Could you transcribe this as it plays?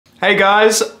Hey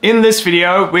guys, in this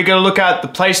video, we're gonna look at the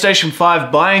PlayStation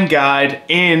 5 buying guide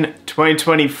in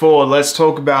 2024. Let's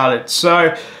talk about it.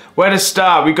 So, where to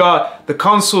start? We got the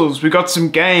consoles, we got some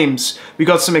games, we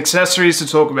got some accessories to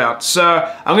talk about. So,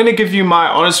 I'm gonna give you my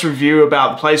honest review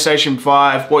about the PlayStation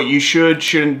 5, what you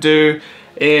shouldn't do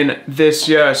in this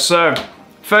year. So,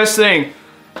 first thing,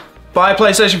 buy a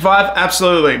PlayStation 5?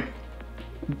 Absolutely.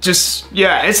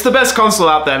 Yeah, it's the best console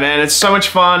out there, man. It's so much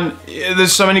fun.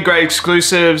 There's so many great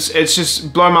exclusives. It's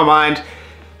just blown my mind.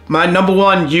 My number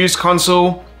one used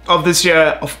console of this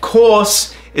year, of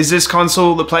course, is this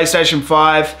console, the PlayStation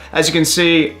 5. As you can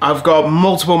see, I've got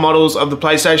multiple models of the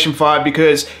PlayStation 5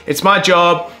 because it's my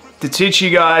job to teach you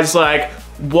guys like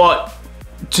what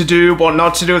to do, what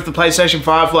not to do with the PlayStation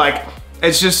 5. Like,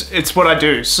 it's what I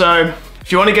do. So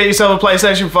if you want to get yourself a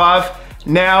PlayStation 5,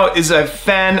 now is a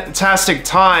fantastic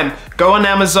time. Go on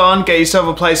Amazon, get yourself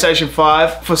a PlayStation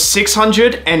 5 for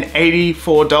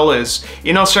 $684.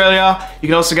 In Australia, you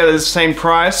can also get it at the same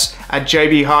price at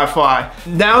JB Hi-Fi.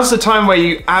 Now's the time where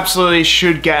you absolutely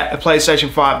should get a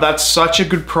PlayStation 5. That's such a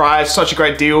good price, such a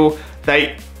great deal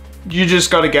that you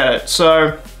just gotta get it.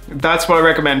 So that's what I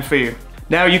recommend for you.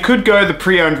 Now you could go the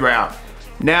pre-owned route.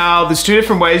 Now, there's two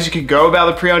different ways you could go about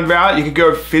the pre-owned route. You could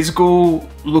go physical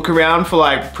look around for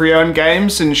like pre-owned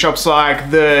games in shops like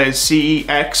the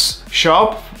CEX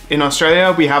shop in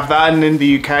Australia. We have that, and in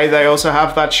the UK they also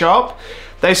have that shop.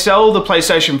 They sell the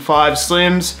PlayStation 5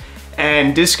 Slims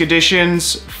and disc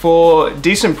editions for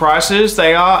decent prices.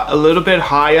 They are a little bit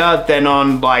higher than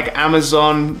on like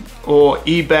Amazon or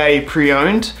eBay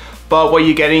pre-owned, but what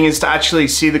you're getting is to actually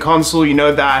see the console. You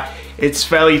know that it's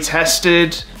fairly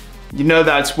tested. You know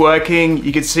that it's working,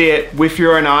 you can see it with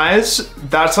your own eyes.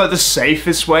 That's like the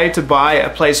safest way to buy a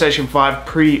PlayStation 5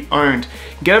 pre-owned.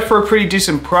 You get it for a pretty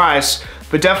decent price,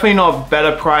 but definitely not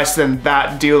better price than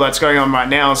that deal that's going on right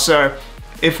now. So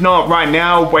if not right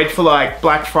now, wait for like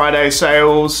Black Friday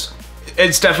sales.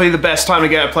 It's definitely the best time to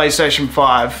get a PlayStation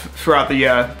 5 throughout the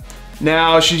year.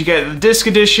 Now, should you get the disc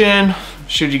edition?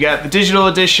 Should you get the digital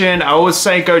edition? I always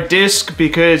say go disc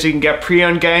because you can get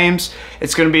pre-owned games.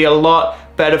 It's gonna be a lot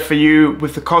better for you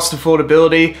with the cost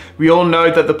affordability. We all know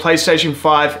that the PlayStation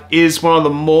 5 is one of the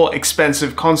more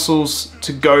expensive consoles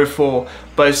to go for,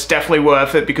 but it's definitely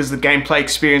worth it because the gameplay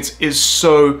experience is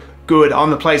so good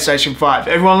on the PlayStation 5.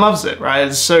 Everyone loves it, right?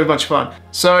 It's so much fun.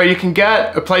 So you can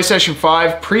get a PlayStation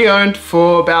 5 pre-owned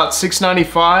for about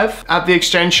 $695 at the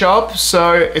exchange shop.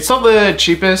 So it's not the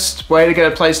cheapest way to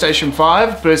get a PlayStation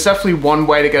 5, but it's definitely one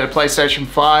way to get a PlayStation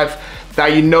 5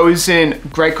 that you know is in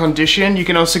great condition. You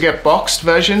can also get boxed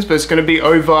versions, but it's gonna be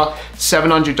over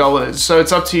 $700. So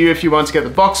it's up to you if you want to get the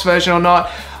boxed version or not.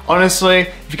 Honestly,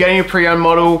 if you're getting a pre-owned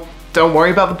model, don't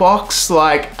worry about the box.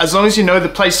 Like, as long as you know the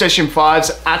PlayStation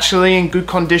 5's actually in good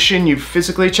condition, you've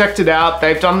physically checked it out,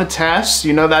 they've done the tests,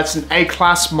 you know that's an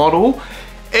A-class model,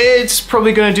 it's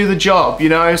probably gonna do the job, you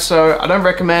know? So I don't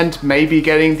recommend maybe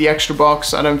getting the extra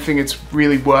box. I don't think it's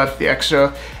really worth the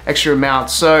extra amount.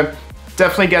 So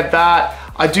definitely get that.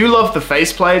 I do love the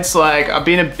faceplates. Like, I've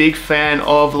been a big fan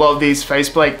of a lot of these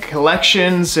faceplate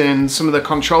collections and some of the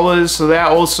controllers, so they're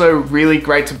also really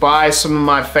great to buy. Some of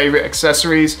my favorite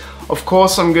accessories. Of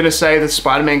course, I'm gonna say the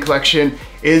Spider-Man collection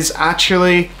is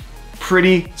actually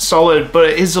pretty solid, but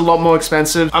it is a lot more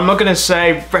expensive. I'm not gonna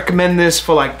say recommend this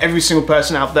for like every single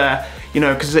person out there, you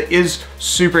know, because it is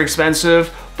super expensive,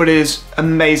 but it is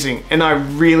amazing, and I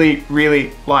really,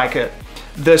 really like it.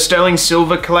 The Sterling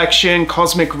Silver collection,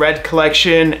 Cosmic Red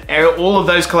collection, all of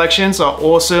those collections are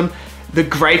awesome. The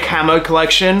Grey Camo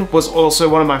collection was also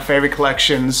one of my favorite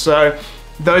collections. So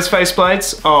those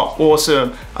faceplates are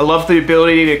awesome. I love the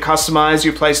ability to customize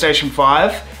your PlayStation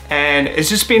 5, and it's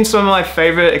just been some of my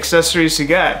favorite accessories to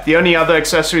get. The only other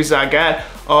accessories that I get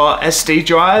are SD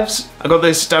drives. I got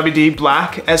this WD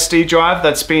Black SD drive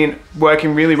that's been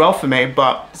working really well for me,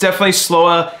 but it's definitely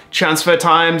slower transfer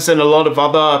times than a lot of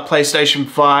other PlayStation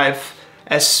 5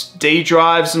 SD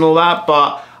drives and all that,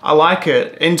 but I like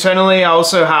it. Internally, I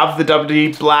also have the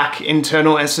WD Black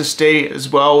internal SSD as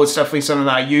well. It's definitely something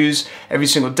that I use every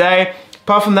single day.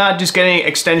 Apart from that, just getting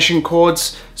extension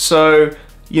cords, so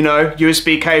you know,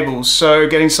 USB cables. So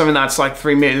getting something that's like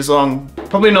 3 meters long,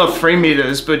 probably not 3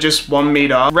 meters, but just 1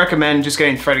 meter. I recommend just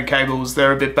getting threaded cables,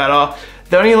 they're a bit better.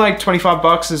 They're only like 25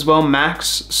 bucks as well,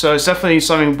 max. So it's definitely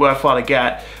something worthwhile to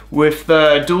get. With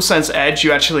the DualSense Edge,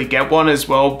 you actually get one as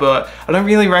well, but I don't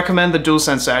really recommend the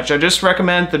DualSense Edge. I just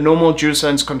recommend the normal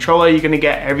DualSense controller. You're gonna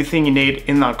get everything you need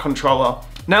in that controller.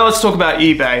 Now let's talk about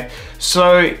eBay.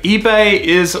 So eBay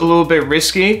is a little bit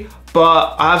risky,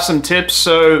 but I have some tips.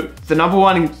 So the number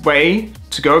one way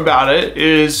to go about it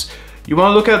is you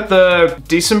want to look at the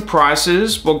decent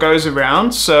prices, what goes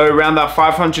around, so around that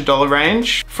 $500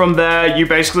 range. From there, you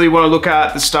basically want to look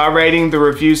at the star rating, the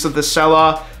reviews of the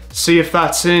seller, see if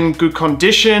that's in good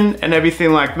condition and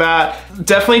everything like that.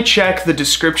 Definitely check the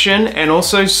description and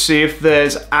also see if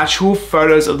there's actual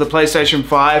photos of the PlayStation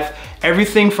 5,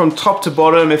 everything from top to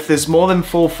bottom. If there's more than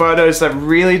 4 photos that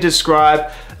really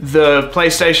describe the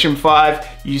PlayStation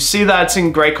 5, you see that it's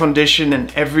in great condition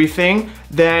and everything,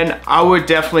 then I would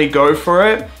definitely go for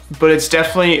it. But it's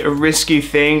definitely a risky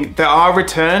thing. There are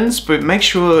returns, but make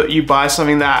sure you buy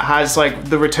something that has like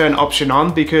the return option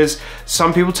on, because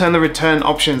some people turn the return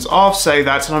options off, say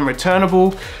that's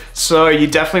unreturnable. So you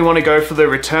definitely want to go for the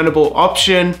returnable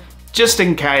option, just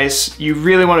in case you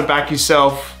really want to back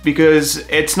yourself, because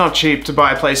it's not cheap to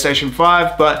buy a PlayStation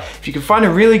 5, but if you can find a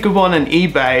really good one on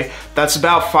eBay, that's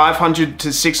about $500 to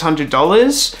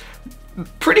 $600.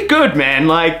 Pretty good, man.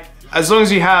 Like, as long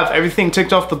as you have everything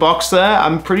ticked off the box there,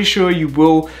 I'm pretty sure you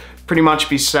will pretty much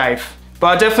be safe. But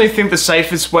I definitely think the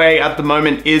safest way at the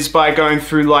moment is by going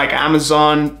through like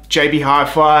Amazon, JB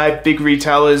Hi-Fi, big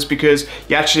retailers, because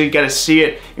you actually get to see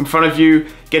it in front of you.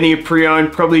 Getting it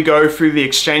pre-owned, probably go through the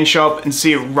exchange shop and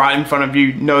see it right in front of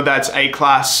you, know that's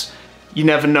A-class. You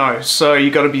never know, so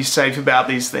you gotta be safe about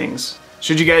these things.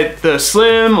 Should you get the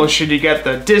Slim or should you get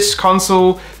the disc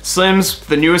console? Slim's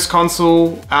the newest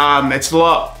console. It's a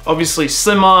lot, obviously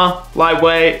slimmer,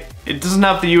 lightweight. It doesn't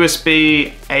have the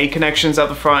USB-A connections at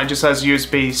the front, it just has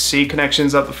USB-C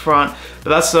connections at the front. But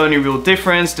that's the only real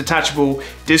difference. Detachable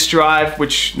disc drive,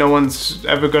 which no one's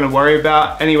ever gonna worry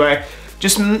about. Anyway,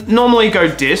 just normally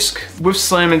go disc. With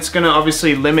Slim, it's gonna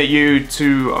obviously limit you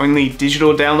to only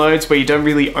digital downloads where you don't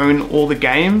really own all the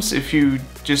games if you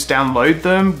just download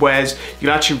them, whereas you can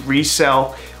actually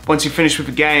resell once you finish with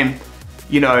a game.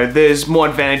 You know, there's more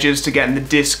advantages to getting the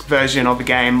disc version of a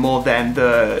game more than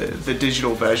the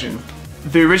digital version.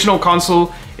 The original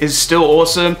console is still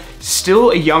awesome,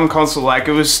 still a young console, like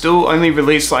it was still only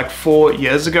released like 4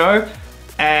 years ago.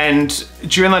 And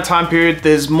during that time period,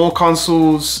 there's more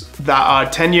consoles that are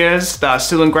 10 years that are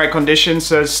still in great condition.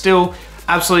 So it's still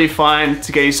absolutely fine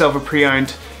to get yourself a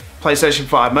pre-owned PlayStation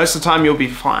 5. Most of the time you'll be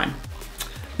fine.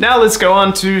 Now let's go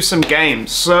on to some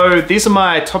games. So these are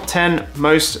my top 10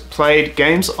 most played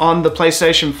games on the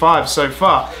PlayStation 5 so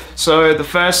far. So the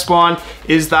first one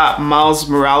is that Miles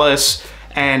Morales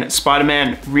and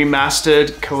Spider-Man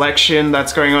Remastered collection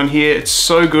that's going on here. It's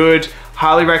so good,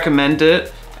 highly recommend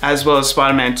it. As well as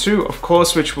Spider-Man 2, of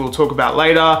course, which we'll talk about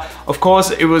later. Of course,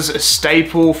 it was a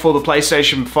staple for the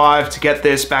PlayStation 5 to get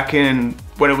this back in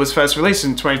when it was first released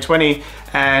in 2020,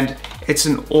 and it's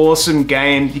an awesome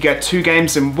game. You get 2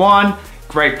 games in one,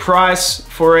 great price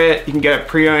for it. You can get it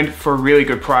pre-owned for a really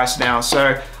good price now,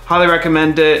 so highly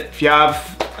recommend it. If you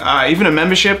have even a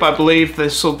membership, I believe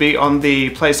this will be on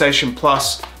the PlayStation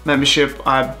Plus membership,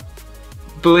 I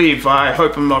believe. I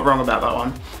hope I'm not wrong about that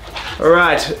one.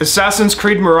 Alright, Assassin's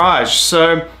Creed Mirage.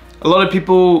 So a lot of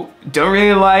people don't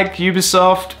really like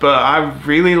Ubisoft, but I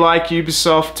really like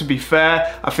Ubisoft, to be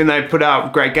fair. I think they put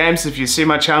out great games. If you see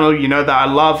my channel, you know that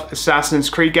I love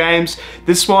Assassin's Creed games.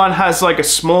 This one has like a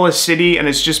smaller city and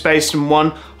it's just based in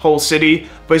one whole city,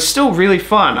 but it's still really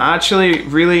fun. I actually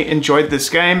really enjoyed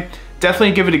this game.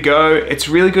 Definitely give it a go. It's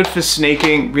really good for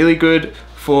sneaking, really good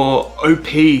for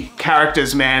OP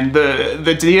characters, man.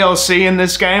 The DLC in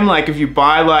this game, like if you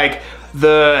buy like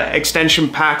the extension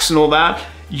packs and all that,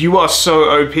 you are so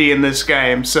OP in this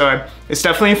game. So it's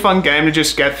definitely a fun game to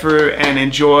just get through and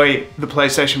enjoy the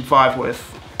PlayStation 5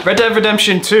 with. Red Dead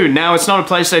Redemption 2, now it's not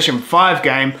a PlayStation 5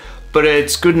 game, but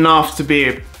it's good enough to be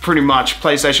a pretty much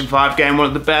PlayStation 5 game. One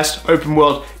of the best open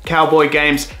world cowboy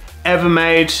games ever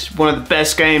made. One of the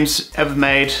best games ever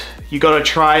made. You gotta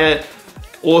try it.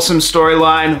 Awesome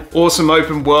storyline, awesome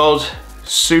open world,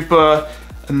 super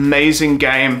amazing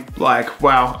game. Like,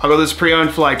 wow, I got this pre-owned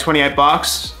for like 28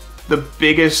 bucks. The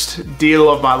biggest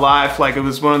deal of my life. Like, it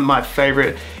was one of my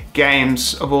favorite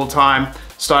games of all time,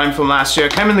 starting from last year.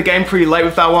 Came in the game pretty late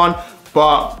with that one,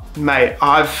 but mate,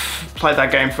 I've played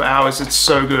that game for hours. It's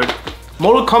so good.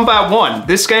 Mortal Kombat 1.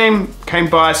 This game came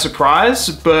by surprise,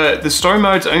 but the story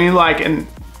mode's only like a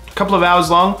couple of hours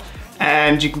long,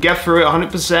 and you can get through it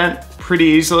 100%. Pretty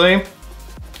easily.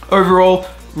 Overall,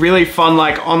 really fun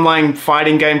like online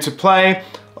fighting game to play.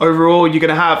 Overall, you're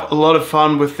gonna have a lot of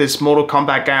fun with this Mortal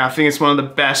Kombat game. I think it's one of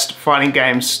the best fighting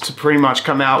games to pretty much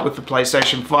come out with the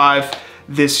PlayStation 5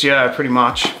 this year, pretty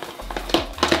much.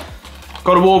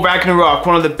 God of War Ragnarok,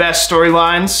 one of the best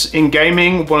storylines in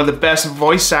gaming, one of the best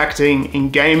voice acting in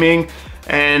gaming,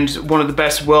 and one of the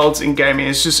best worlds in gaming.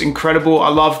 It's just incredible. I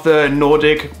love the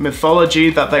Nordic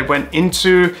mythology that they went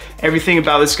into. Everything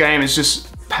about this game is just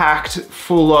packed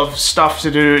full of stuff to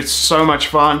do. It's so much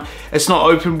fun. It's not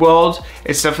open world.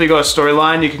 It's definitely got a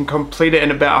storyline. You can complete it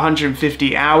in about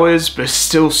 150 hours, but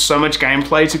still so much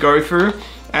gameplay to go through.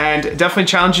 And it definitely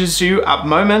challenges you at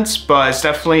moments, but it's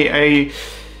definitely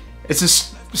it's a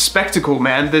spectacle,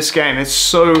 man. This game is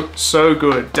so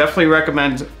good. Definitely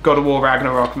recommend God of War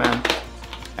Ragnarok, man.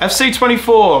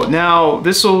 FC24. Now,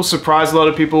 this will surprise a lot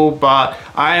of people, but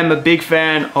I am a big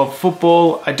fan of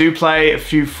football. I do play a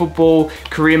few football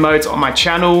career modes on my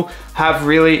channel. Have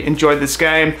really enjoyed this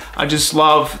game. I just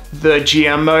love the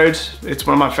GM mode. It's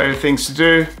one of my favorite things to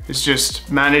do. It's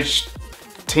just manage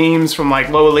teams from like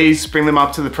lower leagues, bring them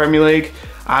up to the Premier League.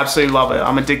 I absolutely love it.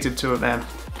 I'm addicted to it, man.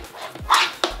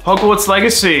 Hogwarts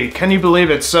Legacy, can you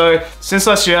believe it? So since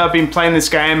last year, I've been playing this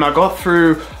game. I got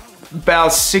through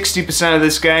about 60% of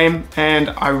this game, and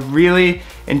I really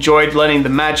enjoyed learning the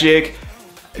magic,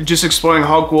 just exploring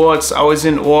Hogwarts. I was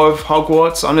in awe of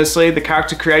Hogwarts, honestly. The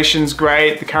character creation's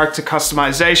great, the character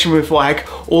customization with like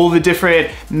all the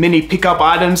different mini pickup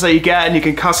items that you get, and you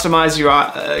can customize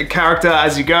your character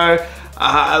as you go.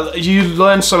 You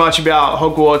learn so much about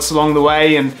Hogwarts along the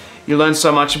way, and you learn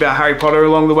so much about Harry Potter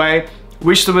along the way.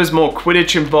 Wish there was more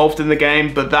Quidditch involved in the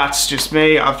game, but that's just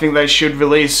me. I think they should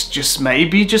release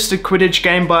maybe just a Quidditch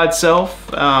game by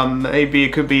itself. Maybe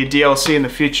it could be a DLC in the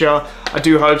future. I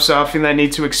do hope so. I think they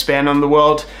need to expand on the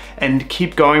world and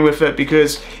keep going with it,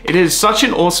 because it is such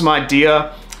an awesome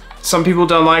idea. Some people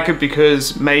don't like it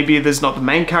because maybe there's not the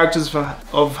main characters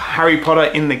of Harry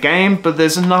Potter in the game, but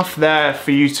there's enough there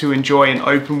for you to enjoy an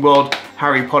open world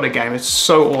Harry Potter game. It's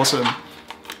so awesome.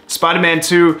 Spider-Man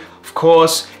 2, of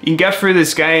course, you can get through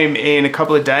this game in a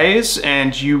couple of days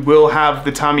and you will have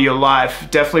the time of your life.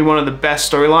 Definitely one of the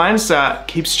best storylines that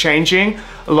keeps changing.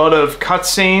 A lot of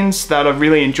cutscenes that are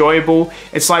really enjoyable.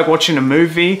 It's like watching a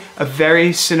movie, a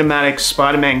very cinematic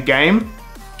Spider-Man game.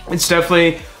 It's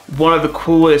definitely one of the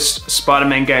coolest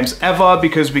Spider-Man games ever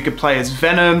because we could play as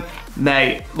Venom.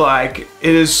 Mate, like,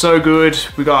 it is so good.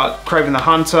 We got Kraven the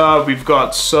Hunter. We've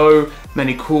got so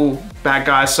many cool bad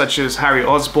guys such as Harry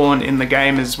Osborn in the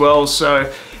game as well.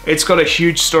 So it's got a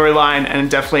huge storyline and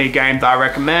definitely a game that I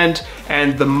recommend,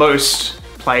 and the most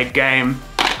played game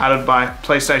out of my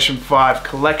PlayStation 5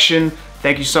 collection.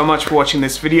 Thank you so much for watching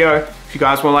this video. If you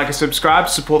guys want to like and subscribe,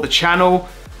 support the channel,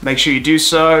 make sure you do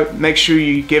so. Make sure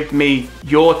you give me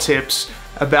your tips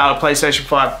about a PlayStation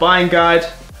 5 buying guide.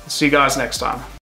 See you guys next time.